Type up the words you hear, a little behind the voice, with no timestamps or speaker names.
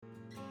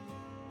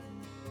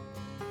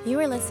You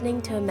are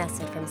listening to a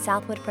message from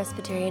Southwood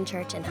Presbyterian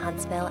Church in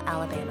Huntsville,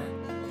 Alabama.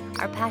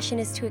 Our passion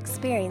is to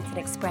experience and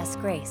express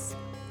grace.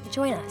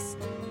 Join us.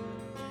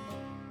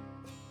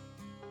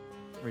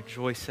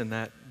 Rejoice in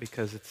that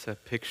because it's a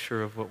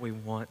picture of what we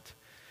want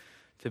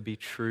to be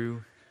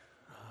true.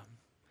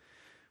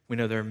 We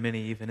know there are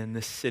many even in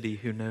this city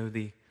who know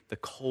the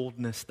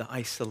coldness, the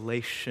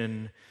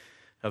isolation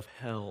of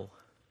hell,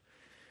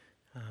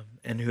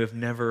 and who have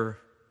never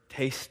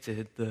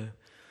tasted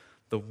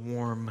the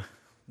warm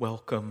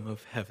welcome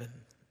of heaven.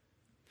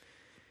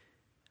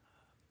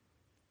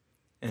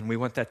 And we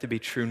want that to be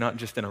true not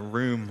just in a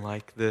room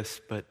like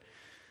this, but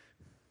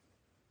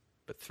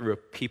through a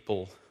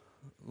people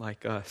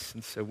like us.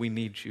 And so we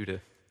need you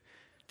to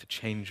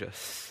change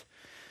us,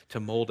 to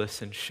mold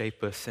us and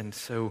shape us. And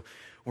so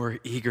we're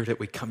eager that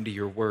we come to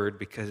your word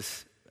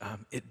because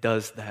it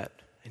does that,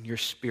 and your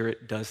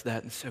Spirit does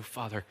that. And so,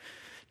 Father,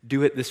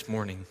 do it this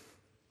morning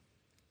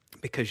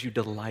because you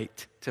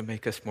delight to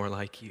make us more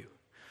like you.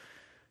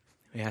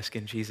 We ask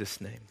in Jesus'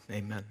 name,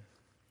 amen.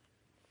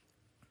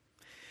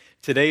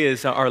 Today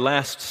is our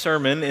last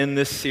sermon in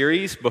this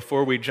series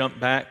before we jump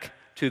back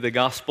to the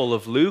Gospel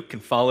of Luke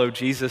and follow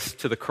Jesus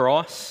to the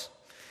cross.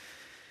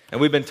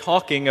 And we've been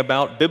talking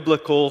about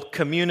biblical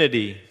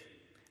community,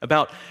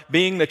 about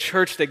being the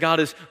church that God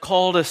has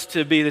called us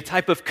to be, the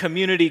type of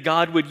community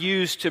God would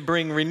use to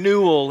bring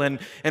renewal and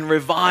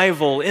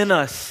revival in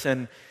us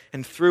and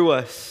through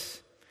us.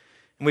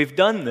 And we've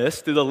done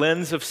this through the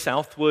lens of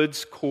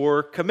Southwood's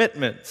core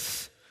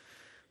commitments.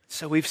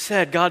 So we've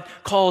said God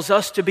calls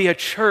us to be a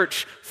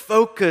church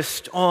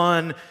focused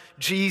on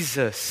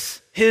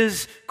Jesus,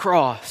 His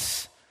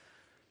cross,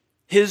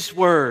 His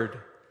word,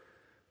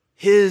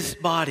 His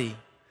body.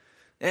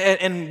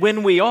 And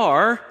when we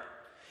are,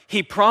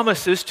 He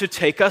promises to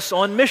take us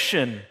on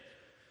mission,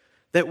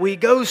 that we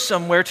go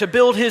somewhere to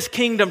build His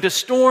kingdom, to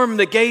storm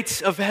the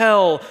gates of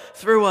hell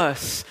through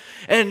us.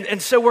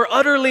 And so we're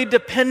utterly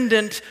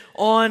dependent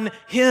on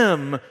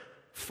Him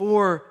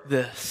for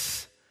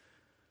this.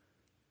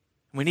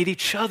 We need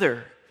each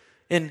other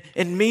in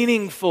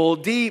meaningful,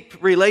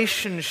 deep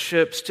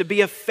relationships to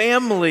be a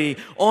family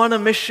on a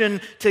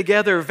mission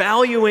together,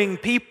 valuing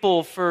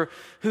people for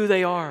who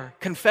they are,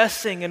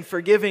 confessing and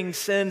forgiving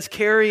sins,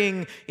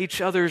 carrying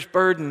each other's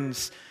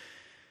burdens.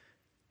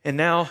 And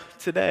now,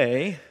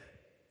 today,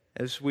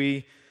 as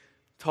we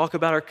talk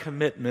about our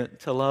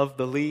commitment to love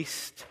the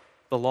least,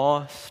 the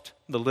lost,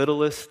 the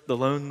littlest, the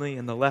lonely,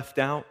 and the left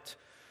out,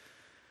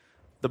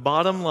 the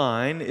bottom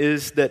line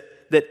is that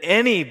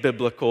any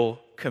biblical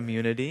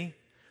community,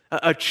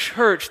 a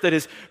church that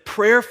is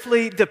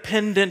prayerfully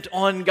dependent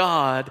on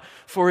God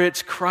for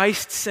its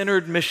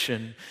Christ-centered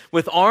mission,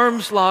 with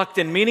arms locked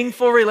in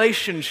meaningful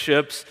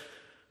relationships,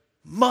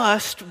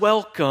 must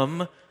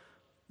welcome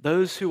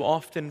those who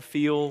often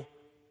feel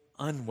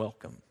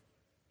unwelcome.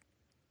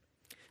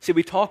 See,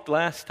 we talked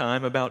last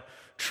time about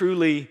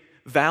truly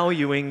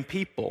valuing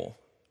people,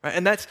 right?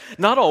 And that's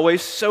not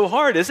always so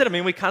hard, is it? I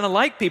mean, we kind of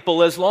like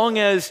people as long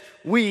as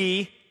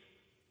we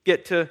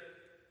get to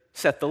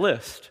set the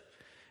list.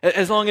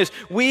 As long as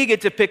we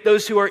get to pick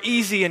those who are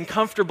easy and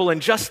comfortable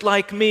and just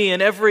like me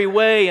in every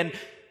way, and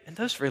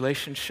those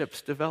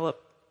relationships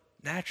develop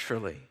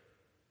naturally.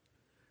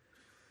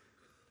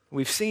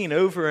 We've seen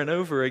over and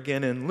over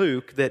again in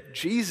Luke that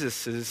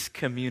Jesus'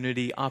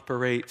 community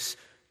operates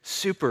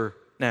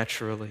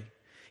supernaturally.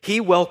 He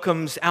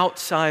welcomes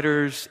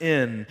outsiders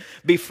in,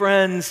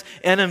 befriends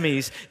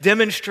enemies,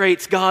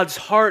 demonstrates God's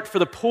heart for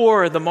the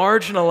poor and the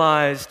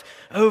marginalized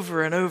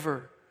over and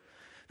over.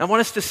 I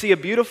want us to see a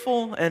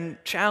beautiful and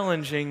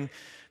challenging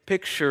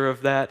picture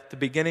of that at the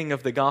beginning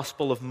of the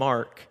Gospel of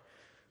Mark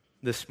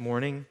this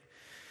morning.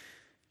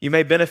 You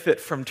may benefit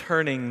from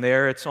turning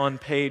there. It's on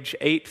page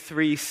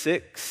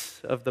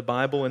 836 of the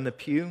Bible in the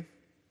pew.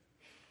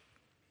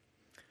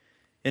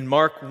 In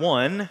Mark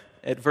 1,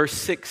 at verse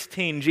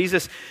 16,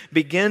 Jesus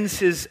begins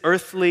His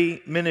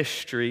earthly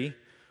ministry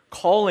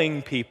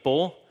calling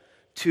people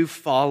to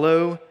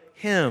follow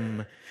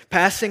Him.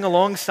 Passing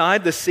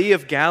alongside the Sea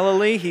of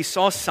Galilee, He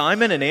saw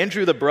Simon and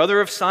Andrew, the brother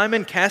of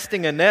Simon,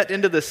 casting a net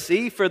into the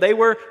sea, for they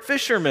were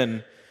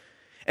fishermen.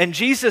 And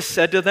Jesus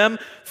said to them,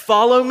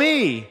 "Follow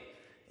me,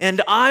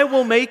 and I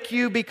will make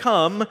you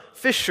become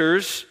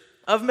fishers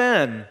of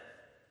men."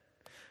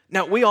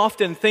 Now, we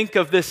often think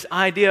of this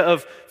idea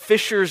of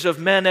fishers of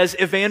men as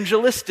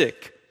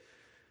evangelistic.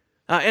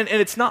 And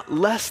it's not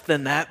less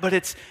than that, but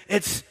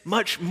it's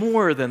much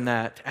more than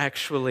that,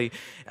 actually.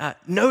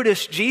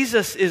 Notice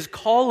Jesus is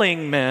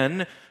calling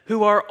men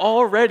who are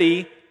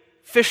already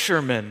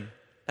fishermen.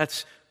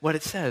 That's what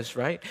it says,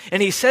 right?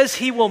 And He says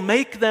He will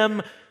make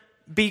them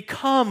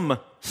become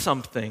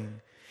something.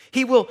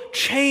 He will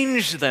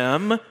change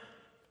them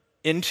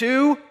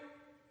into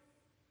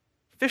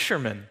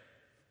fishermen.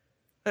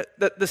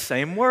 The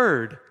same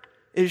word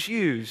is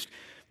used.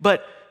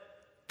 But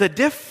the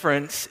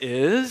difference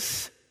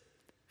is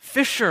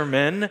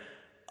fishermen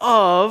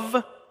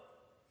of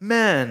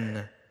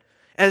men.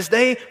 As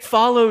they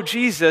follow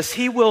Jesus,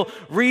 He will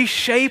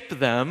reshape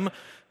them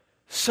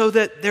so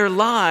that their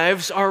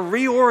lives are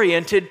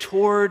reoriented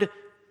toward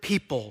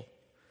people.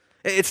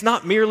 It's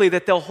not merely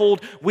that they'll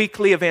hold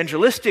weekly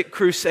evangelistic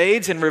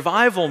crusades and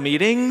revival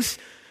meetings,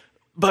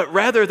 but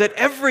rather that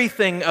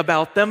everything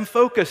about them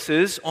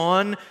focuses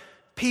on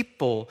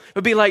people. It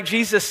would be like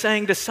Jesus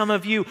saying to some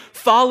of you,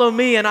 "Follow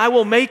me and I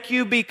will make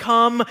you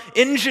become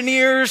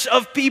engineers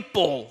of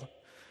people,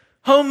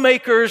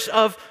 homemakers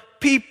of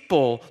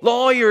people,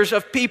 lawyers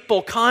of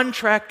people,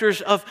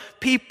 contractors of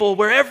people,"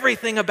 where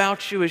everything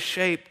about you is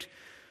shaped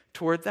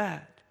toward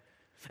that.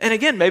 And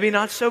again, maybe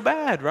not so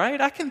bad, right?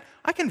 I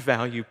can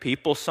value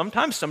people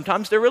sometimes.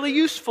 Sometimes they're really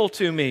useful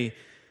to me.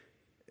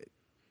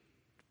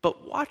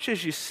 But watch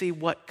as you see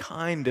what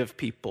kind of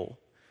people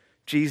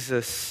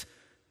Jesus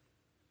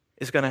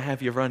is going to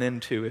have you run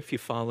into if you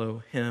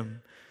follow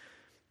him.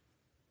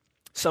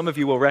 Some of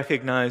you will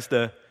recognize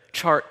the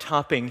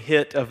chart-topping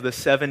hit of the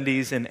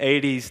 70s and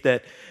 80s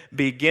that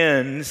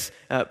begins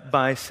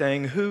by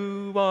saying,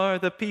 "Who are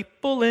the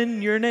people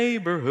in your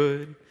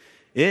neighborhood?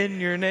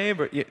 In your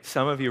neighbor."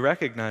 Some of you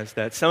recognize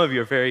that. Some of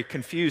you are very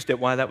confused at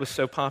why that was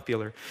so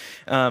popular.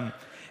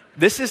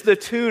 This is the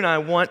tune I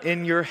want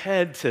in your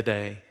head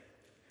today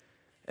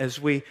as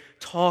we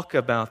talk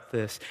about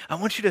this. I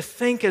want you to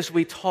think as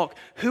we talk,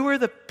 who are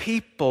the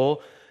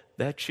people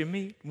that you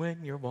meet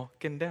when you're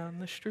walking down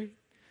the street?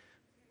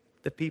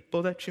 The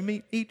people that you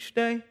meet each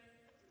day?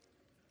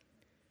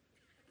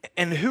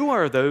 And who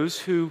are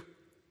those who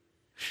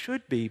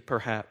should be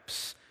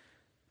perhaps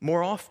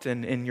more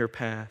often in your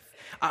path?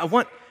 I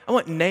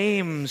want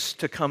names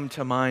to come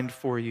to mind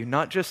for you,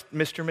 not just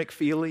Mr.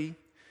 McFeely,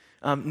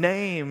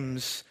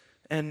 names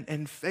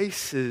and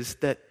faces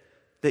that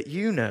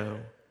you know.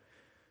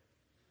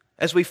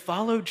 As we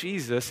follow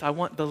Jesus, I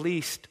want the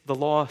least, the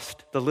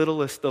lost, the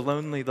littlest, the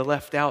lonely, the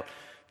left out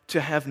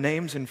to have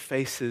names and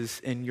faces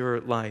in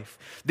your life.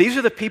 These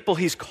are the people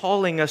he's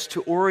calling us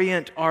to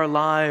orient our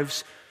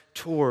lives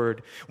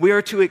toward. We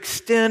are to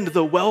extend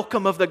the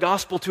welcome of the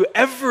gospel to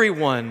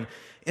everyone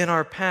in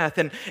our path.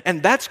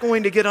 And that's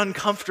going to get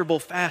uncomfortable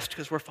fast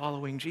because we're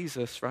following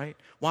Jesus, right?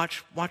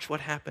 Watch what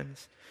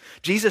happens.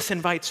 Jesus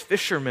invites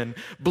fishermen,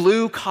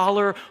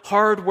 blue-collar,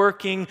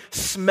 hard-working,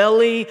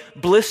 smelly,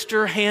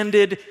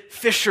 blister-handed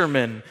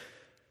fishermen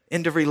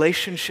into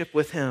relationship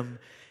with him,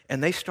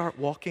 and they start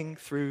walking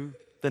through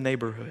the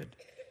neighborhood.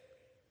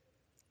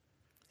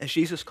 As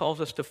Jesus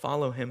calls us to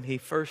follow him, he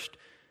first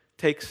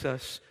takes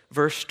us,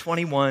 verse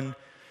 21,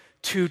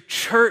 to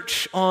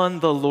church on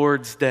the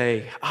Lord's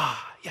Day.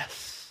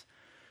 Yes,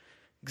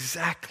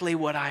 exactly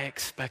what I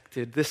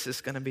expected. This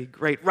is going to be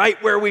great,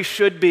 right where we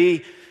should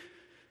be.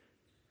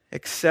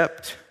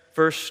 Except,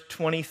 verse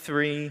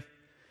 23,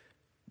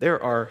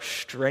 there are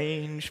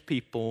strange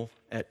people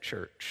at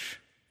church.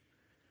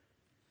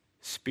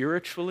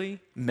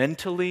 Spiritually,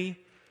 mentally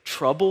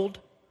troubled,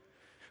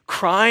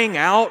 crying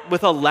out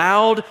with a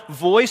loud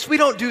voice. We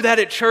don't do that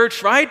at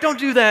church, right? Don't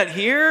do that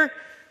here.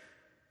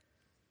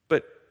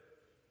 But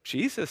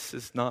Jesus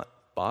is not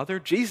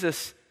bothered.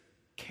 Jesus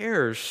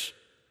cares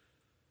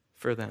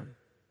for them.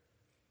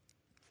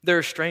 There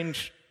are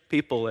strange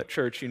people at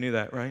church. You knew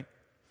that, right?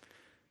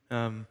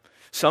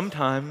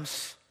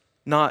 Sometimes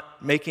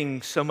not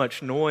making so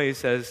much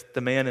noise as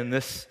the man in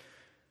this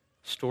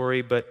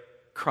story,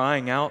 but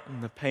crying out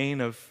in the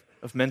pain of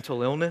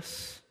mental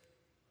illness,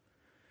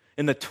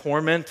 in the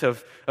torment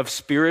of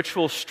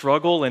spiritual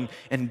struggle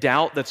and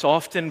doubt that's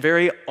often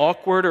very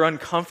awkward or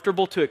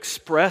uncomfortable to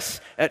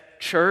express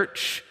at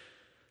church.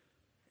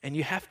 And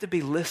you have to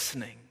be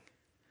listening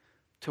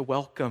to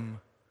welcome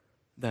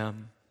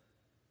them.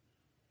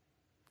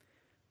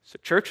 So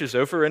church is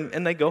over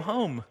and they go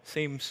home.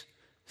 Seems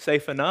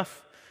safe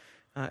enough.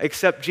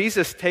 Except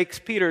Jesus takes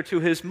Peter to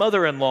his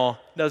mother-in-law,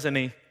 doesn't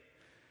he?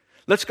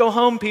 "Let's go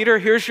home, Peter.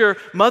 Here's your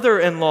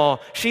mother-in-law.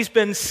 She's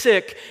been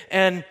sick,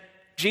 and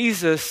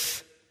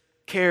Jesus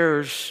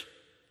cares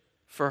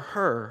for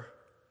her."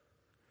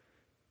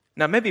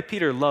 Now, maybe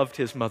Peter loved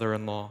his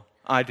mother-in-law.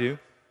 I do.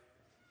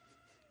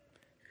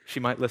 She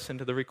might listen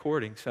to the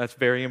recording, so that's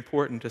very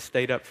important to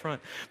state up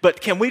front. But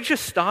can we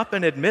just stop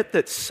and admit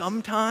that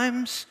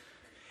sometimes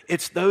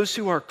it's those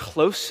who are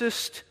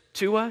closest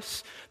to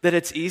us that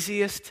it's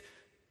easiest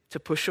to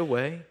push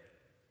away?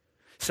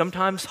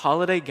 Sometimes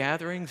holiday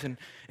gatherings and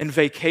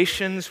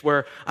vacations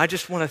where I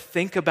just want to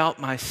think about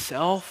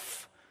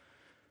myself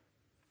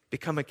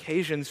become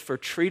occasions for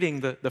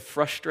treating the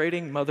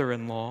frustrating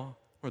mother-in-law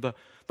or the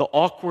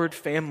awkward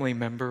family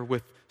member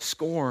with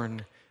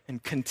scorn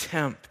and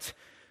contempt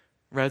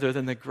rather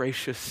than the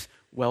gracious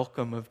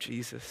welcome of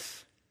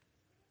Jesus.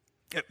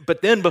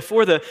 But then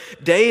before the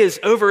day is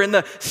over, in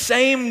the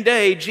same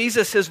day,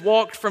 Jesus has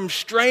walked from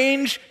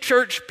strange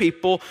church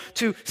people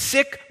to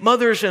sick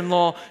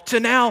mothers-in-law to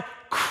now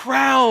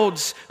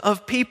crowds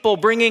of people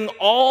bringing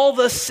all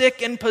the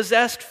sick and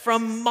possessed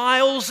from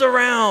miles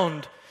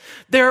around.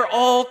 They're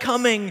all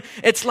coming.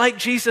 It's like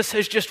Jesus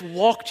has just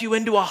walked you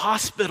into a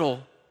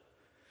hospital.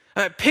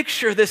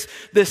 Picture this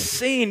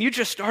scene. You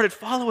just started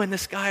following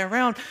this guy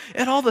around,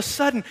 and all of a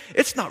sudden,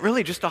 it's not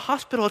really just a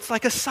hospital. It's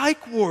like a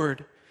psych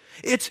ward.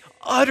 It's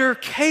utter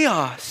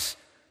chaos,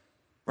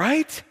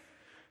 right?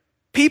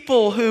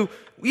 People who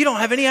you don't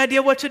have any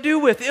idea what to do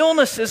with,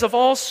 illnesses of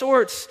all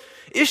sorts,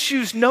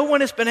 issues no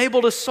one has been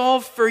able to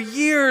solve for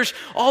years.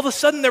 All of a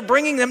sudden, they're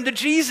bringing them to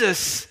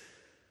Jesus.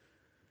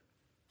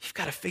 You've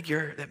got to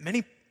figure that many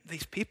of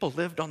these people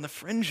lived on the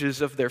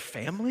fringes of their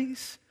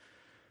families,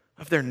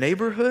 of their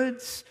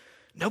neighborhoods.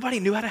 Nobody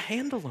knew how to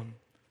handle them,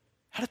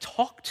 how to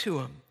talk to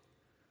them.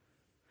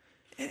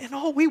 And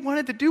all we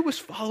wanted to do was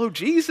follow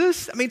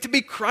Jesus. I mean, to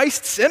be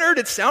Christ-centered,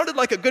 it sounded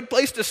like a good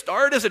place to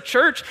start as a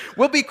church.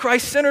 We'll be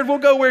Christ-centered, we'll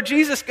go where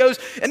Jesus goes.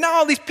 And now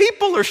all these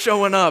people are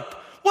showing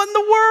up. What in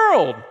the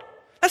world?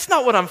 That's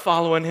not what I'm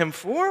following him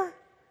for.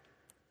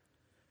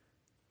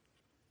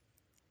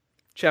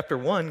 Chapter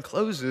 1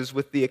 closes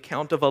with the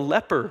account of a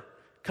leper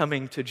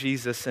coming to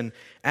Jesus and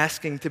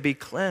asking to be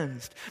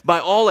cleansed. By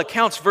all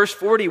accounts, verse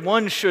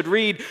 41 should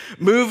read,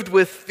 moved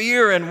with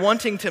fear and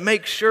wanting to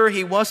make sure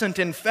he wasn't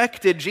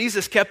infected,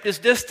 Jesus kept his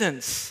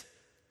distance.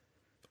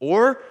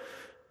 Or,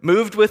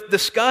 moved with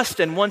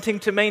disgust and wanting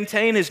to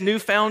maintain his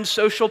newfound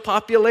social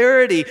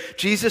popularity,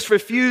 Jesus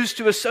refused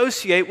to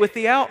associate with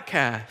the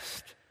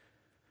outcast.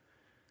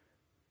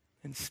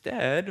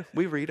 Instead,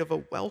 we read of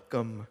a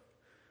welcome.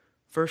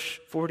 Verse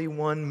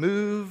 41,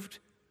 moved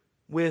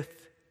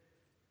with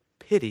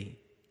pity,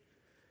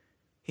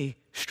 he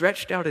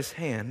stretched out his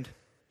hand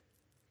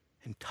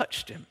and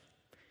touched him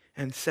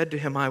and said to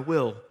him, I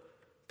will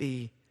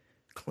be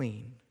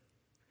clean.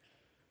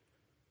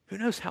 Who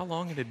knows how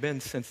long it had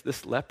been since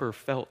this leper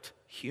felt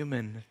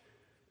human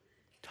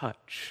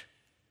touch.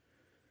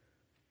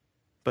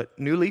 But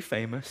newly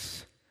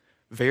famous,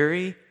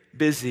 very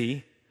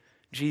busy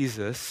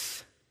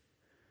Jesus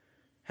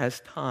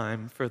has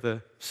time for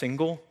the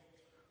single,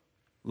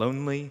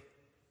 lonely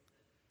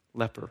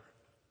leper,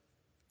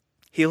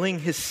 healing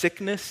his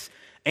sickness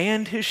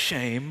and his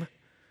shame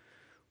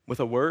with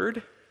a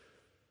word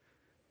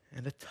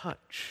and a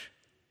touch.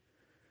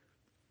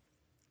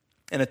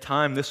 In a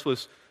time this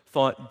was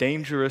thought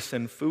dangerous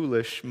and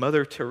foolish,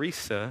 Mother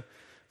Teresa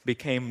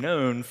became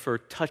known for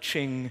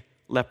touching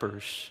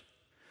lepers,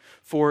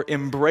 for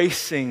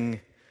embracing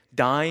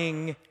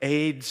dying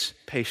AIDS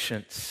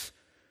patients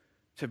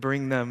to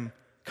bring them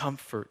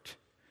comfort.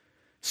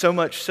 So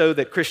much so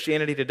that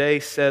Christianity Today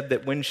said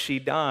that when she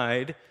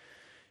died,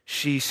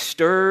 she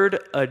stirred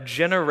a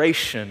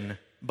generation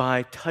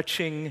by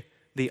touching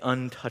the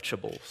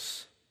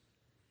untouchables.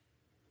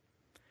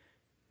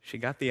 She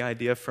got the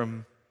idea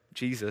from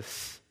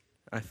Jesus,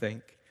 I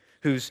think,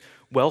 whose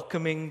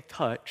welcoming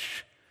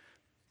touch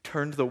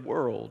turned the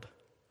world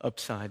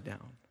upside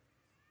down.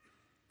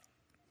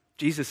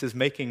 Jesus is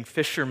making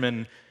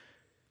fishermen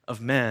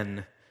of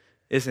men,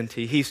 isn't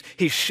he? He's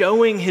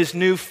showing his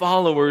new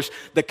followers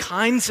the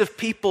kinds of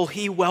people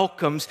he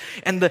welcomes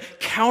and the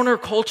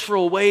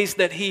countercultural ways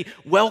that he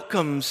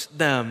welcomes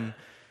them.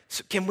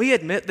 So can we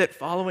admit that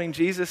following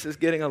Jesus is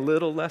getting a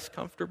little less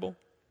comfortable?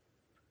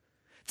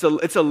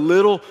 It's a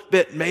little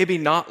bit maybe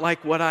not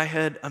like what I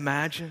had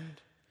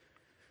imagined.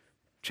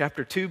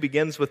 Chapter 2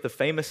 begins with the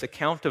famous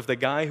account of the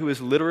guy who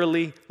is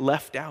literally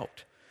left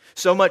out.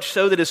 So much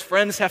so that his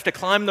friends have to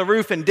climb the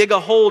roof and dig a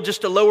hole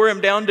just to lower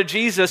him down to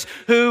Jesus,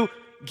 who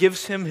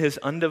gives him his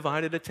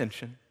undivided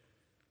attention,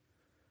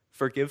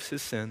 forgives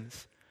his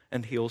sins,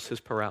 and heals his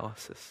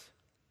paralysis.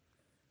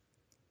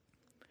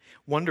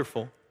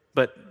 Wonderful,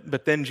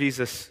 but then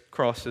Jesus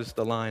crosses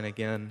the line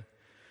again.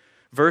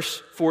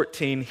 Verse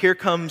 14, here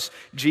comes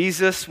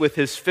Jesus with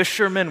his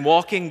fishermen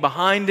walking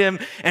behind him,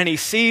 and he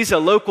sees a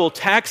local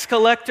tax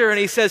collector, and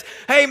he says,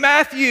 "Hey,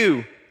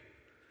 Matthew,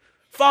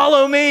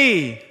 follow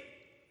me."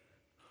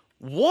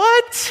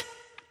 What?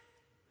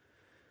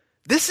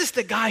 This is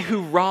the guy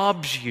who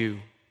robs you.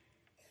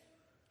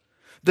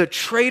 The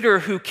traitor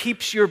who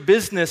keeps your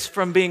business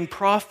from being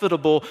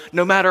profitable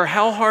no matter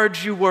how hard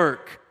you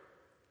work.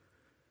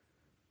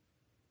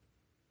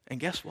 And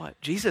guess what?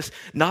 Jesus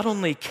not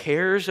only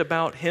cares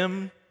about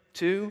him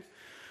too,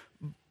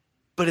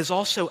 but is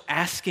also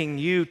asking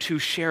you to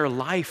share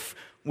life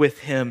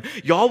with him.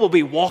 Y'all will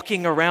be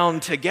walking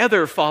around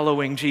together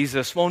following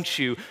Jesus, won't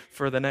you,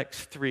 for the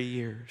next 3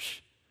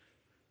 years?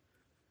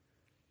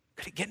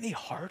 Could it get any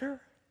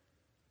harder?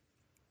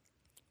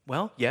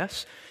 Well,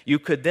 yes, you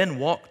could then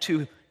walk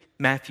to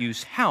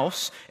Matthew's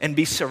house and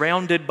be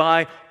surrounded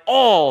by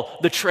all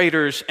the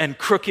traitors and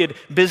crooked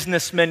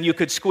businessmen you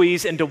could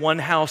squeeze into one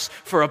house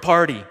for a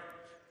party.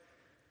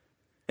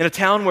 In a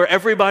town where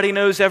everybody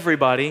knows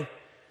everybody,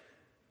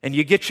 and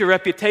you get your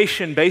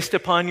reputation based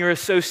upon your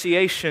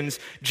associations,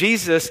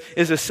 Jesus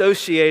is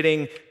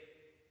associating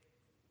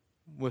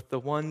with the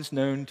ones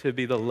known to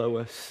be the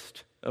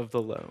lowest of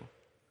the low.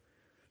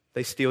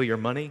 They steal your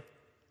money,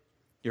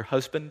 your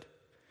husband,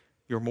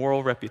 your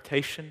moral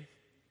reputation.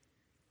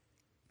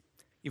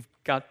 You've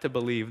got to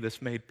believe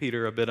this made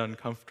Peter a bit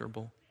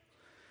uncomfortable.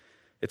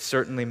 It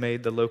certainly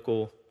made the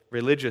local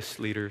religious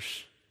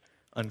leaders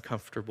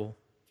uncomfortable.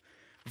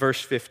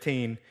 Verse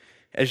 15,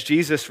 as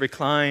Jesus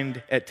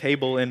reclined at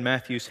table in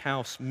Matthew's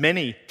house,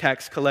 many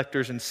tax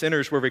collectors and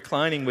sinners were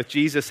reclining with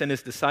Jesus and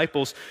his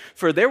disciples,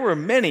 for there were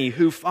many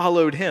who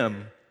followed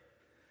him.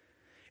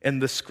 And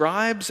the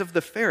scribes of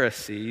the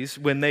Pharisees,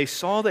 when they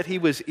saw that he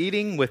was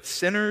eating with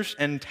sinners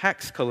and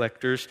tax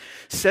collectors,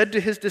 said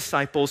to his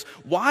disciples,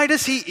 "Why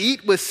does he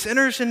eat with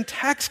sinners and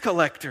tax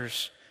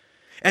collectors?"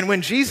 And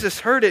when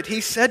Jesus heard it,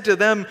 he said to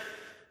them,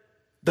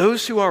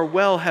 "Those who are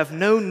well have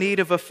no need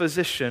of a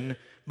physician,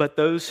 but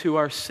those who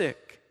are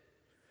sick.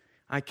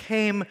 I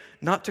came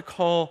not to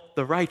call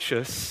the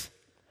righteous,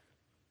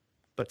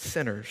 but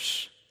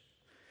sinners."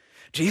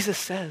 Jesus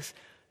says,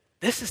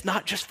 this is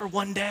not just for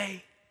one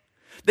day.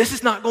 This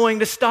is not going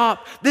to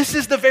stop. This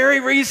is the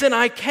very reason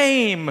I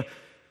came.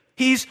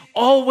 He's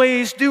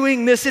always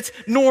doing this. It's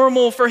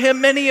normal for him.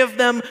 Many of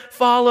them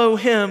follow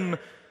him.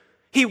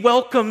 He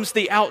welcomes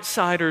the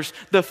outsiders,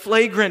 the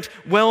flagrant,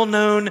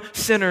 well-known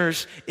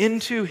sinners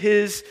into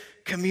his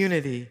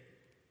community.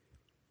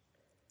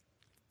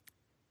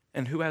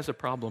 And who has a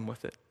problem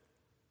with it?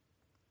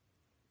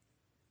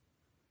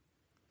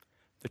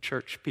 The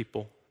church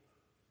people.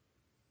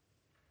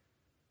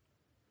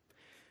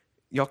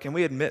 Y'all, can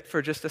we admit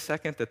for just a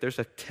second that there's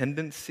a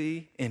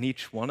tendency in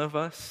each one of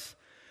us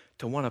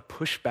to want to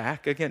push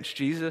back against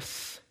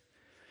Jesus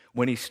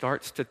when he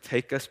starts to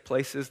take us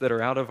places that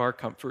are out of our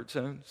comfort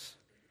zones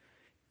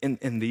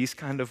in these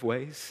kind of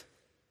ways?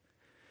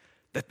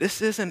 That this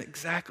isn't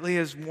exactly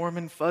as warm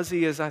and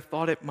fuzzy as I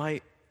thought it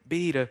might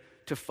be to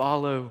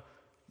follow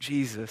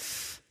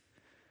Jesus.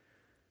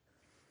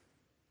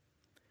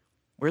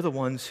 We're the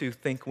ones who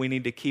think we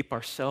need to keep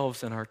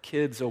ourselves and our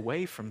kids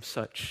away from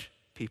such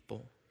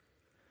people.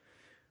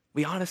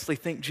 We honestly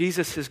think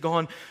Jesus has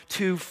gone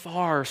too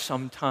far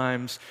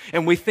sometimes,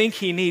 and we think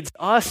he needs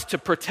us to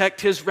protect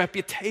his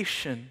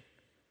reputation.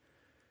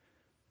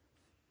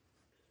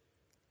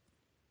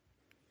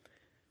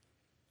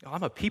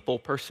 I'm a people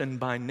person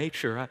by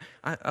nature.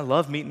 I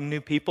love meeting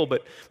new people,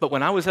 but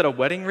when I was at a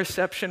wedding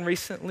reception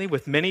recently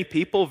with many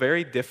people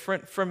very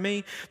different from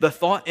me, the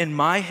thought in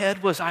my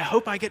head was, I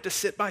hope I get to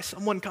sit by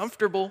someone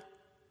comfortable.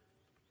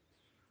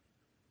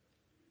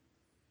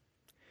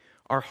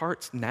 Our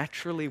hearts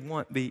naturally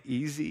want the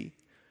easy,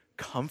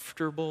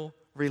 comfortable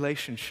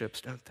relationships,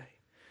 don't they?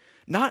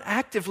 Not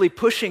actively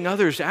pushing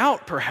others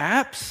out,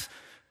 perhaps,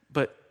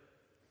 but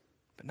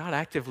not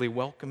actively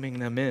welcoming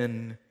them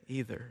in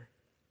either.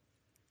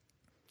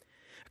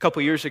 A couple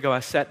years ago,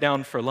 I sat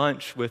down for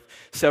lunch with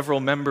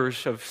several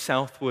members of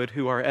Southwood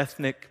who are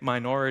ethnic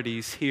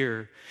minorities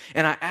here,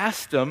 and I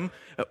asked them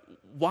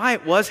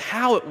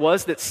how it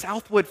was that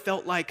Southwood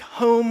felt like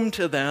home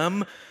to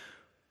them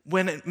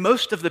when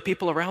most of the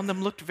people around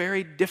them looked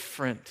very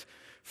different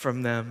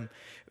from them.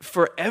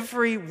 For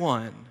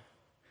everyone,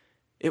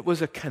 it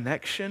was a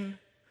connection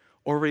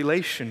or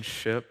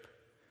relationship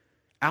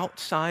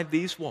outside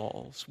these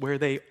walls where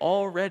they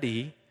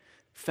already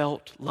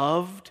felt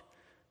loved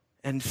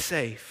and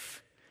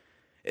safe,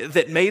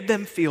 that made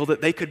them feel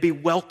that they could be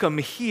welcome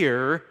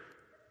here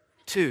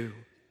too.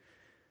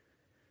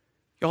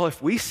 Y'all,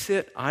 if we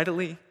sit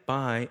idly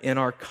by in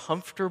our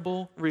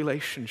comfortable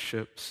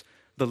relationships,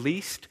 the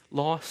least,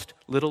 lost,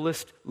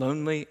 littlest,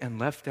 lonely, and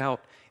left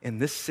out in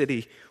this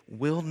city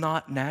will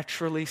not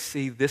naturally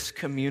see this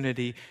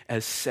community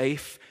as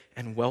safe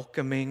and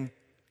welcoming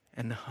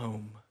and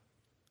home.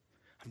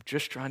 I'm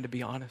just trying to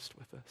be honest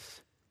with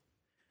us.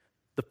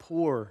 The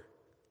poor,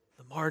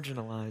 the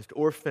marginalized,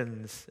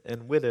 orphans,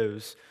 and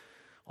widows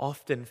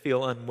often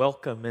feel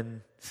unwelcome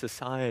in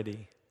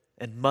society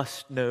and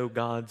must know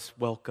God's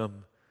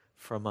welcome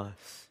from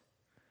us.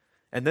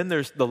 And then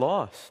there's the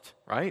lost,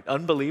 right?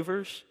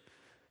 Unbelievers,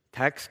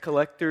 tax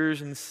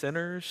collectors and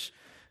sinners,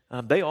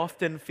 they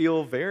often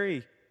feel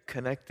very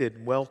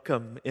connected,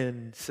 welcome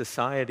in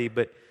society,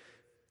 but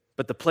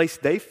the place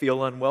they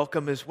feel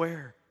unwelcome is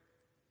where?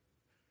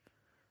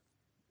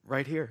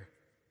 Right here.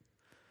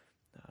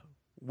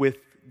 With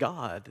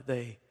God,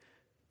 they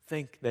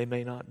think they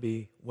may not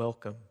be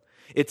welcome.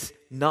 It's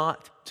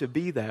not to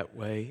be that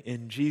way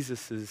in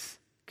Jesus'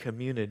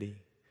 community.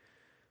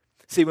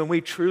 See, when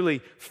we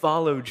truly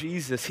follow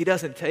Jesus, he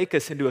doesn't take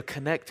us into a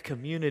connect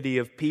community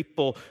of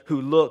people who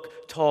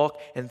look,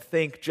 talk, and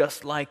think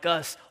just like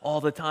us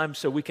all the time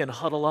so we can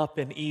huddle up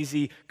in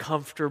easy,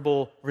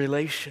 comfortable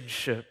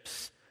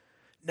relationships.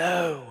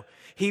 No,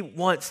 he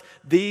wants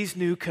these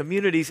new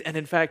communities, and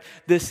in fact,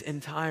 this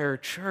entire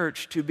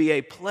church, to be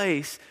a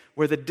place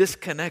where the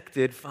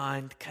disconnected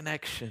find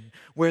connection,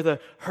 where the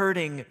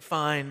hurting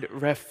find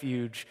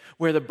refuge,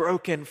 where the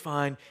broken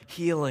find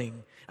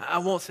healing. I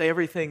won't say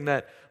everything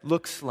that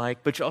looks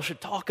like, but y'all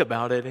should talk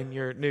about it in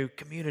your new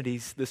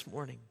communities this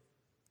morning.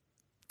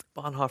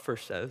 Bonhoeffer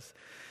says,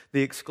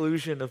 the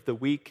exclusion of the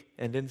weak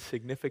and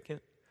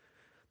insignificant,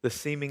 the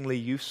seemingly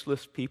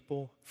useless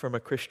people from a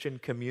Christian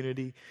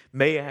community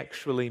may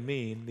actually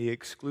mean the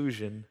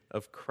exclusion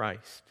of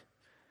Christ.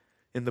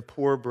 In the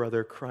poor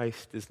brother,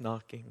 Christ is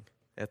knocking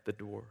at the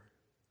door.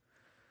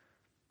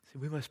 See,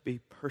 we must be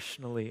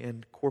personally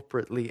and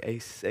corporately a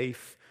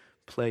safe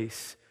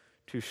place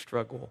to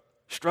struggle.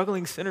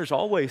 Struggling sinners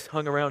always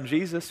hung around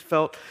Jesus,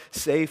 felt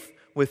safe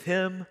with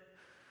him.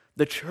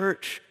 The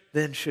church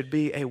then should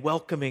be a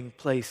welcoming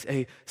place,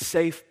 a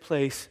safe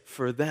place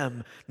for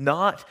them,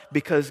 not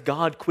because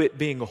God quit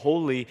being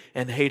holy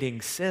and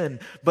hating sin,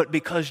 but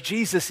because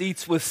Jesus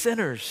eats with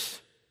sinners.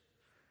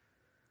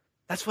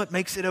 That's what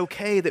makes it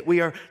okay that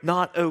we are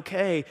not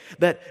okay,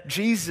 that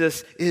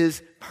Jesus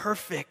is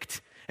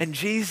perfect and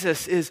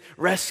Jesus is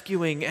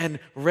rescuing and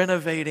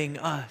renovating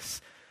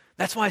us.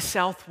 That's why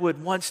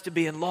Southwood wants to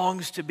be and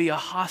longs to be a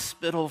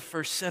hospital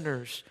for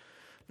sinners.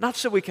 Not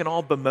so we can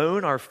all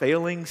bemoan our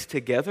failings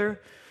together,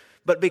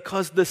 but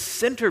because the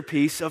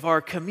centerpiece of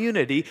our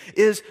community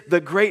is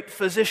the great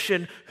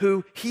physician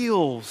who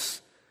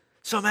heals.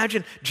 So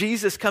imagine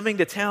Jesus coming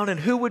to town, and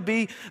who would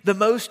be the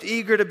most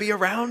eager to be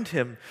around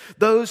him?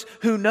 Those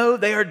who know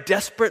they are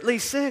desperately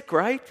sick,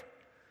 right?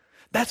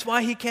 That's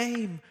why he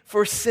came,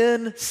 for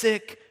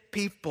sin-sick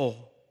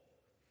people.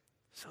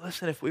 So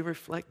listen, if we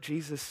reflect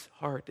Jesus'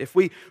 heart, if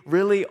we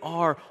really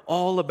are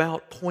all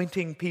about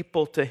pointing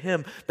people to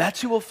him,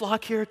 that's who will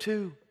flock here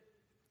too.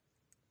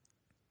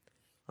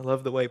 I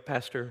love the way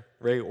Pastor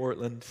Ray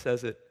Ortland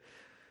says it.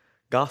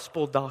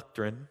 Gospel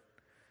doctrine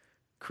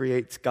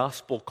creates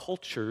gospel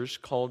cultures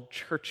called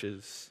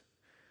churches,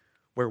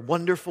 where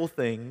wonderful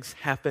things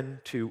happen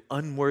to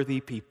unworthy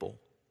people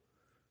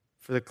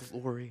for the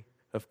glory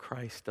of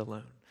Christ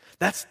alone.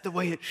 That's the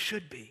way it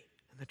should be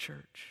in the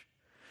church.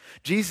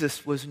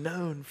 Jesus was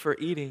known for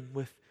eating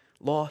with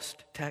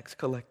lost tax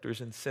collectors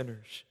and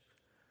sinners.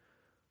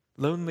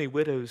 Lonely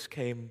widows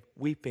came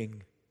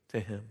weeping to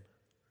him.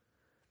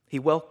 He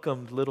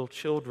welcomed little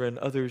children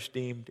others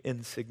deemed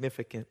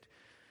insignificant.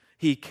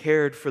 He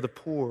cared for the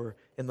poor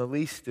and the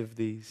least of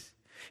these.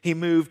 He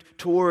moved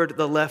toward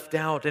the left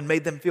out and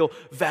made them feel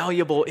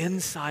valuable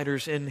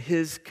insiders in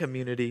his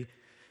community,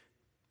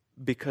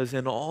 because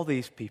in all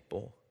these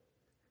people,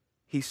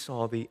 he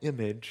saw the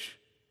image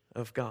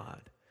of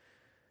God.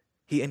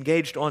 He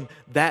engaged on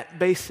that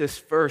basis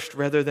first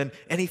rather than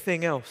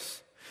anything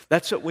else.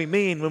 That's what we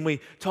mean when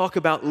we talk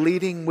about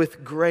leading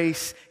with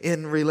grace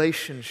in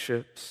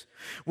relationships.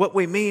 What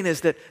we mean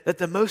is that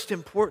the most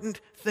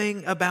important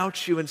thing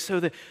about you, and so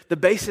the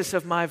basis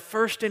of my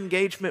first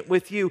engagement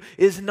with you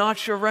is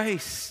not your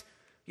race,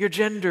 your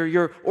gender,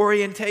 your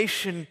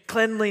orientation,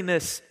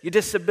 cleanliness, your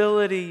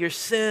disability, your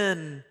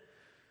sin.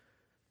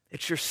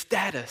 It's your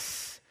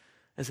status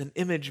as an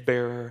image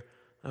bearer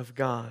of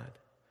God.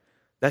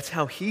 That's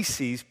how he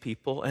sees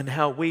people and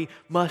how we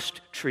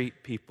must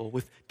treat people,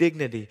 with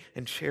dignity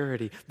and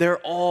charity. They're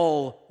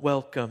all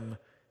welcome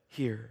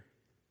here.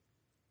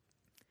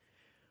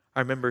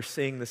 I remember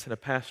seeing this in a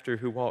pastor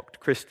who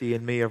walked Christy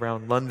and me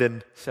around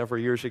London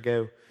several years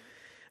ago.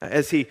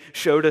 As he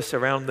showed us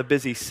around the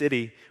busy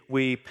city,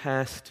 we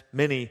passed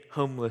many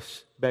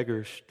homeless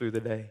beggars through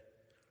the day.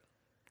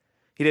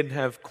 He didn't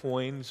have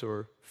coins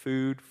or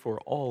food for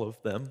all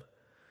of them,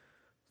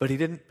 but he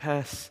didn't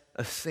pass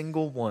a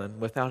single one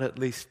without at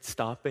least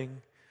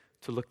stopping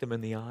to look them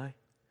in the eye,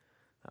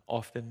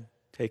 often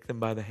take them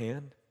by the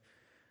hand,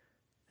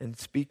 and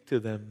speak to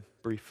them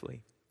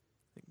briefly.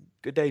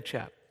 Good day,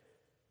 chap.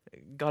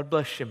 God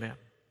bless you, ma'am.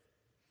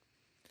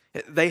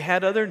 They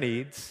had other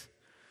needs,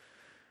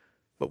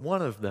 but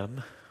one of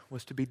them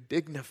was to be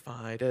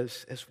dignified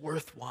as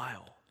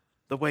worthwhile,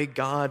 the way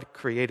God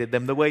created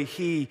them, the way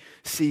he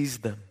sees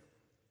them.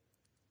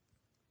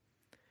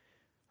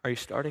 Are you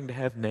starting to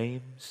have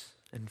names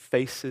and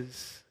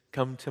faces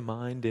come to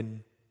mind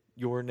in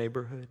your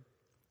neighborhood?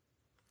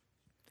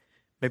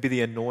 Maybe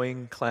the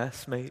annoying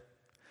classmate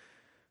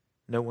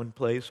no one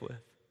plays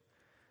with.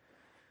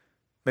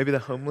 Maybe the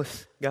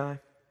homeless guy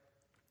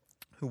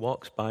who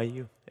walks by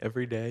you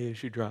every day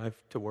as you drive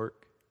to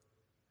work.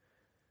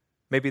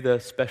 Maybe the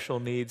special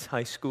needs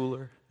high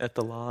schooler at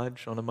the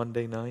lodge on a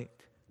Monday night.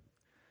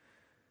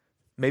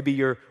 Maybe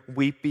your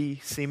weepy,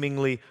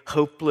 seemingly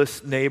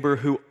hopeless neighbor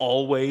who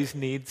always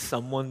needs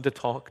someone to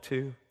talk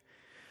to.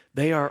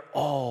 They are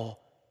all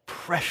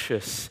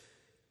precious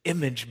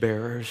image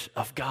bearers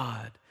of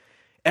God.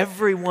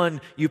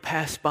 Everyone you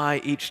pass by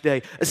each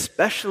day,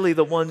 especially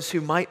the ones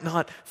who might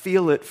not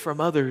feel it from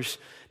others,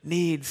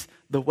 needs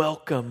the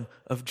welcome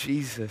of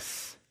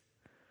Jesus.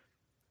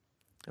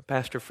 A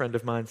pastor friend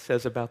of mine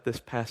says about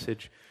this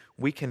passage,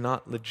 we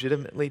cannot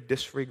legitimately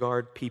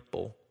disregard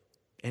people,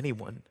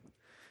 anyone,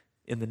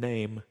 in the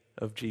name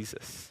of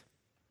Jesus.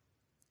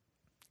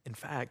 In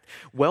fact,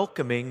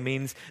 welcoming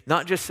means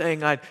not just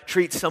saying I'd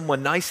treat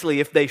someone nicely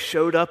if they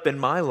showed up in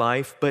my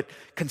life, but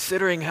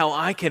considering how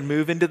I can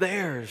move into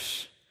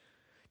theirs.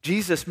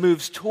 Jesus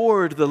moves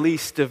toward the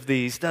least of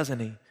these, doesn't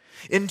he?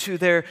 Into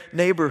their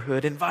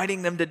neighborhood,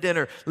 inviting them to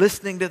dinner,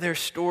 listening to their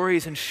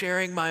stories and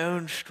sharing my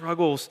own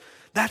struggles.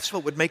 That's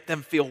what would make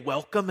them feel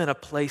welcome in a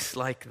place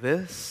like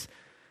this.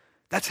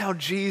 That's how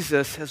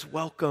Jesus has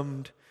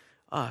welcomed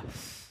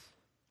us.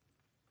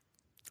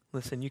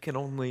 Listen, you can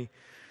only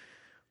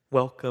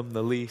welcome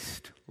the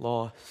least,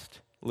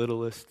 lost,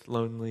 littlest,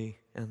 lonely,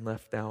 and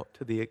left out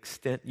to the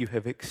extent you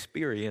have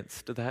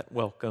experienced that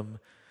welcome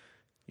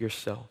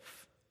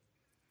yourself.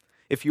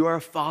 If you are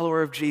a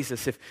follower of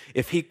Jesus,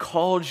 if he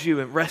called you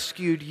and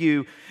rescued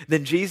you,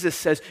 then Jesus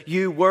says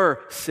you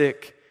were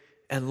sick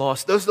and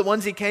lost. Those are the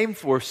ones he came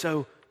for,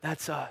 so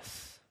that's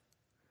us.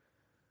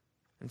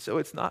 And so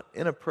it's not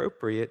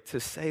inappropriate to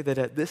say that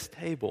at this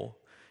table,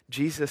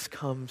 Jesus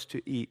comes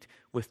to eat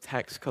with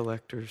tax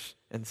collectors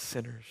and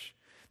sinners,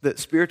 the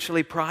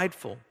spiritually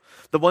prideful,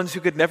 the ones who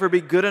could never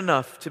be good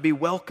enough to be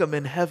welcome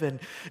in heaven.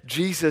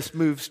 Jesus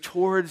moves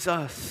towards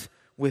us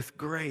with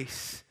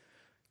grace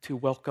to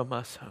welcome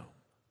us home.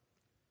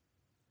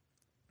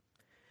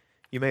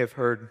 You may have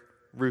heard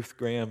Ruth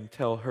Graham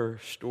tell her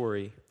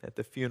story at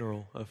the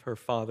funeral of her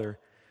father,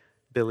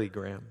 Billy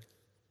Graham.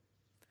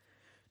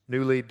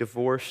 Newly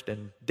divorced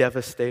and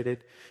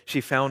devastated,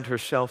 she found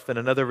herself in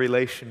another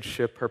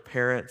relationship her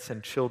parents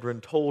and children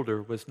told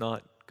her was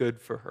not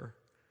good for her.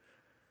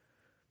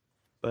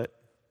 But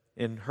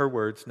in her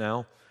words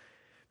now,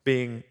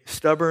 being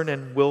stubborn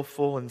and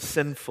willful and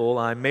sinful,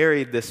 I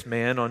married this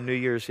man on New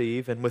Year's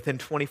Eve, and within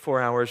 24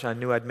 hours I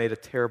knew I'd made a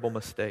terrible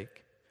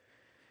mistake.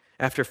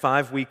 After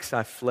 5 weeks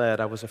I fled.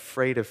 I was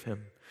afraid of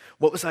him.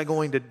 What was I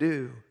going to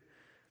do?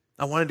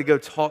 I wanted to go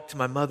talk to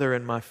my mother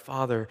and my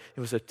father. It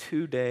was a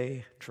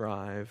 2-day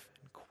drive,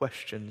 and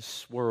questions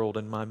swirled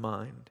in my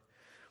mind.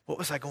 What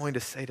was I going to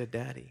say to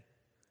Daddy?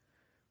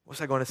 What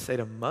was I going to say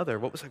to Mother?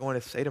 What was I going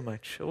to say to my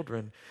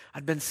children?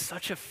 I'd been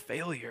such a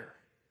failure.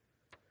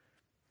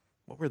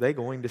 What were they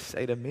going to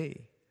say to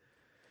me?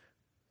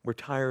 We're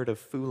tired of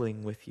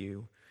fooling with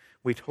you.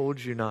 We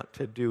told you not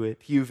to do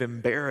it. You've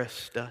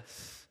embarrassed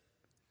us.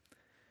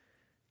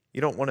 You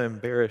don't want to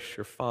embarrass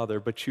your father,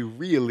 but you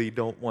really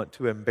don't want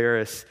to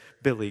embarrass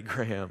Billy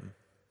Graham.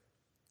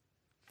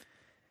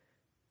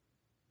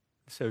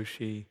 So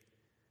she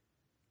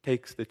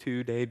takes the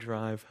 2-day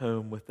drive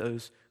home with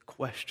those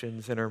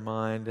questions in her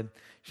mind, and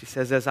she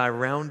says, as I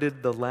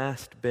rounded the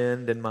last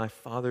bend in my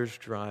father's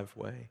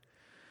driveway,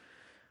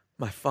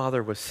 my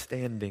father was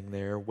standing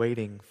there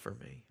waiting for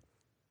me.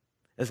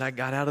 As I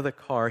got out of the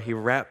car, he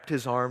wrapped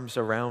his arms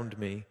around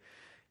me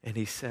and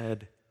he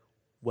said,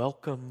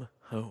 welcome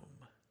home.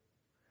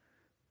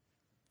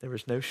 There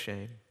was no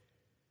shame.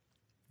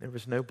 There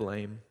was no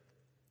blame.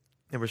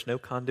 There was no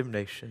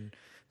condemnation.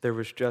 There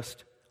was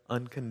just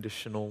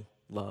unconditional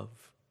love.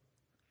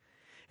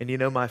 And you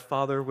know, my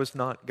father was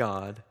not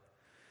God,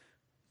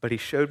 but he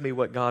showed me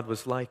what God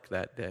was like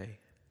that day.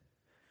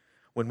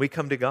 When we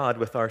come to God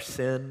with our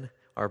sin,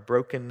 our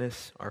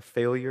brokenness, our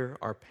failure,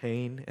 our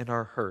pain, and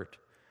our hurt,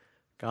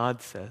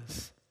 God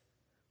says,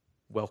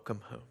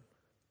 welcome home.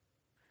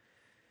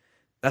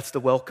 That's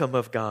the welcome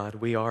of God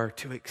we are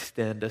to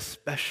extend,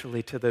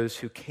 especially to those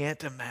who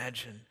can't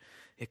imagine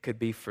it could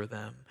be for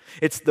them.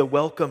 It's the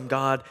welcome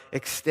God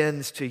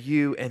extends to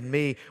you and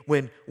me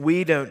when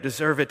we don't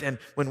deserve it and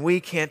when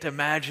we can't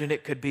imagine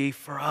it could be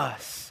for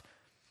us.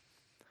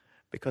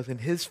 Because in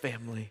His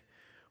family,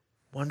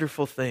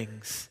 wonderful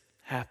things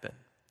happen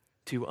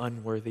to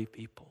unworthy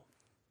people.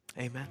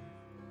 Amen.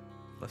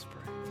 Let's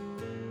pray.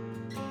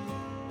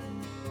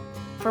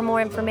 For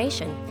more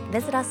information,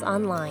 visit us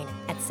online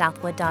at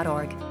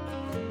southwood.org.